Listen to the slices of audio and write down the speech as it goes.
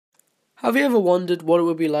Have you ever wondered what it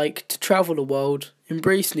would be like to travel the world,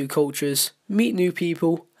 embrace new cultures, meet new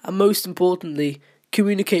people, and most importantly,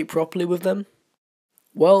 communicate properly with them?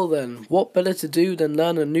 Well then, what better to do than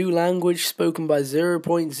learn a new language spoken by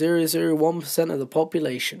 0.001% of the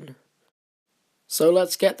population? So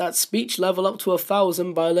let's get that speech level up to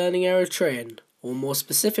 1,000 by learning Eritrean, or more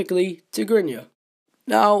specifically, Tigrinya.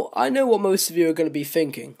 Now, I know what most of you are going to be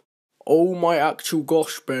thinking. Oh my actual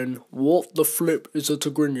gosh, Ben, what the flip is a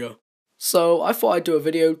Tigrinya? So I thought I'd do a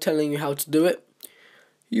video telling you how to do it.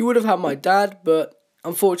 You would have had my dad, but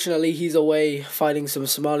unfortunately he's away fighting some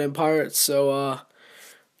Somalian pirates, so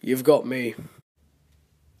you've got me.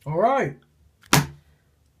 Alright,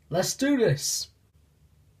 let's do this.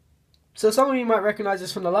 So some of you might recognise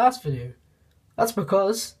this from the last video. That's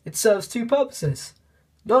because it serves two purposes.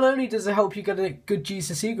 Not only does it help you get a good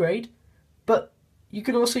GCSE grade, but you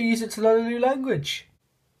can also use it to learn a new language.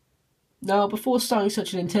 Now, before starting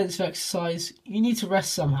such an intensive exercise, you need to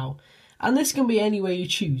rest somehow, and this can be any way you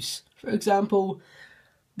choose. For example,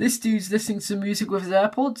 this dude's listening to music with his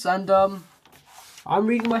AirPods, and I'm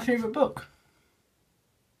reading my favourite book.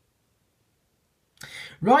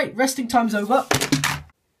 Right, resting time's over.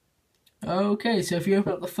 Okay, so if you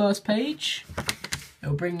open up the first page,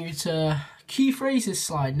 it'll bring you to key phrases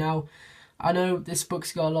slide. Now, I know this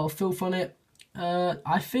book's got a lot of filth on it.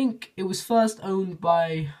 I think it was first owned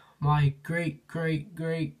by my great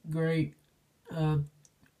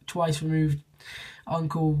twice removed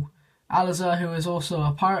uncle Alizar, who was also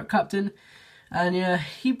a pirate captain, and yeah,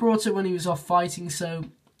 he brought it when he was off fighting, so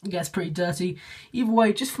it gets pretty dirty. Either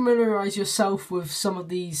way, just familiarise yourself with some of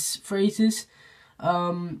these phrases.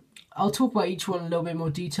 I'll talk about each one in a little bit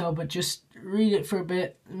more detail, but just read it for a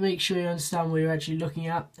bit, make sure you understand what you're actually looking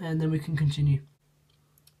at, and then we can continue.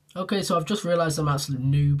 Okay, so I've just realised I'm an absolute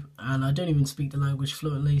noob, and I don't even speak the language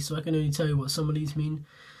fluently, so I can only tell you what some of these mean.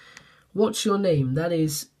 What's your name? That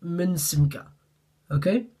is Minsimka.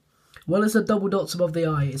 Okay? Well, it's a double dots above the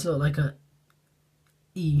I. It's not like a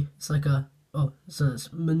E. It's like a... Oh, so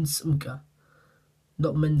it's Minsimka.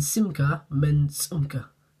 Not Mensimka, Mensumka.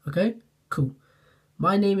 Okay? Cool.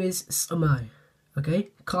 My name is Samai. Okay?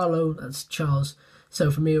 Carlo, that's Charles.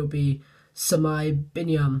 So for me it would be Samai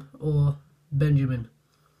Binyam or Benjamin.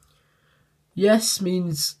 Yes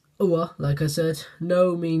means Ua, like I said.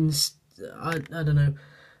 No means I don't know.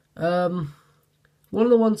 One of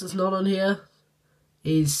the ones that's not on here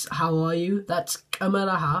is how are you? That's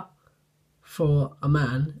Kamelaha for a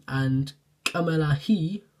man and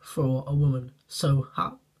Kamelahi for a woman. So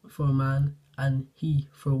ha for a man and he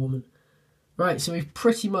for a woman. Right, so we've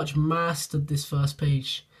pretty much mastered this first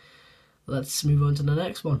page. Let's move on to the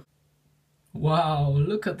next one. Wow,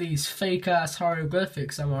 look at these fake ass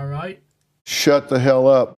hieroglyphics, am I right? Shut the hell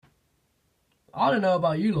up. I don't know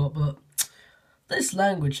about you lot, but this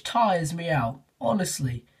language tires me out,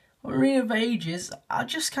 honestly. I've been reading for ages, I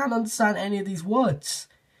just can't understand any of these words.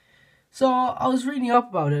 So I was reading up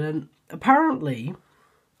about it, and apparently,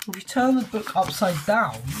 if you turn the book upside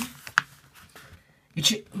down,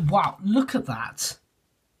 wow, look at that.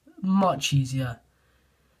 Much easier.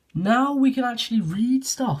 Now we can actually read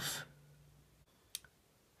stuff.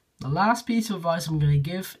 The last piece of advice I'm going to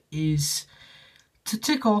give is to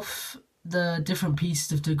tick off the different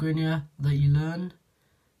pieces of Tigrinya that you learn.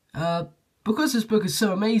 Because this book is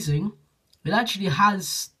so amazing, it actually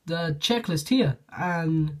has the checklist here,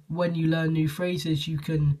 and when you learn new phrases you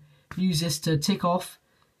can use this to tick off,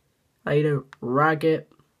 rag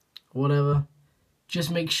it, whatever.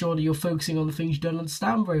 Just make sure that you're focusing on the things you don't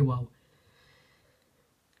understand very well.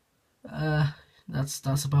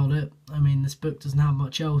 That's about it. I mean, this book doesn't have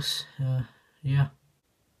much else. Yeah.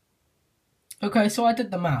 Okay, so I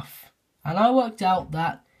did the math, and I worked out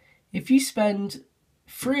that if you spend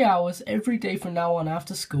 3 hours every day from now on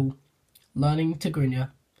after school learning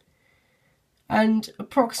Tigrinya, and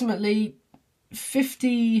approximately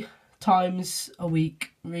 50 times a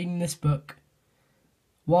week reading this book,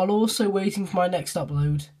 while also waiting for my next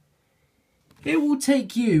upload, it will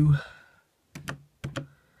take you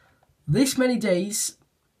this many days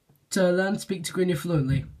to learn to speak Tigrinya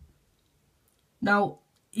fluently. Now,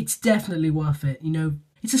 it's definitely worth it,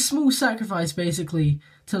 It's a small sacrifice, basically,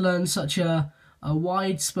 to learn such a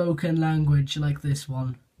wide-spoken language like this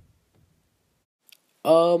one.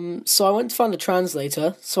 So I went to find a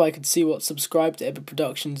translator so I could see what subscribed to eBik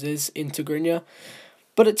Productions is in Tigrinya,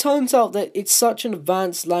 but it turns out that it's such an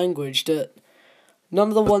advanced language that none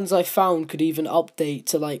of the ones I found could even update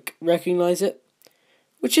to, recognise it.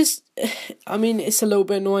 Which is, I mean, it's a little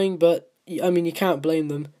bit annoying, but, I mean, you can't blame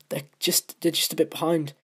them. They're just a bit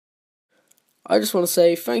behind. I just want to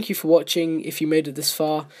say thank you for watching if you made it this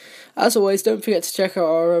far. As always, don't forget to check out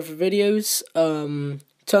our other videos,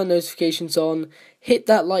 turn notifications on, hit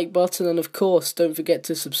that like button, and of course, don't forget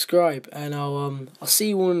to subscribe, and I'll see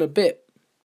you all in a bit.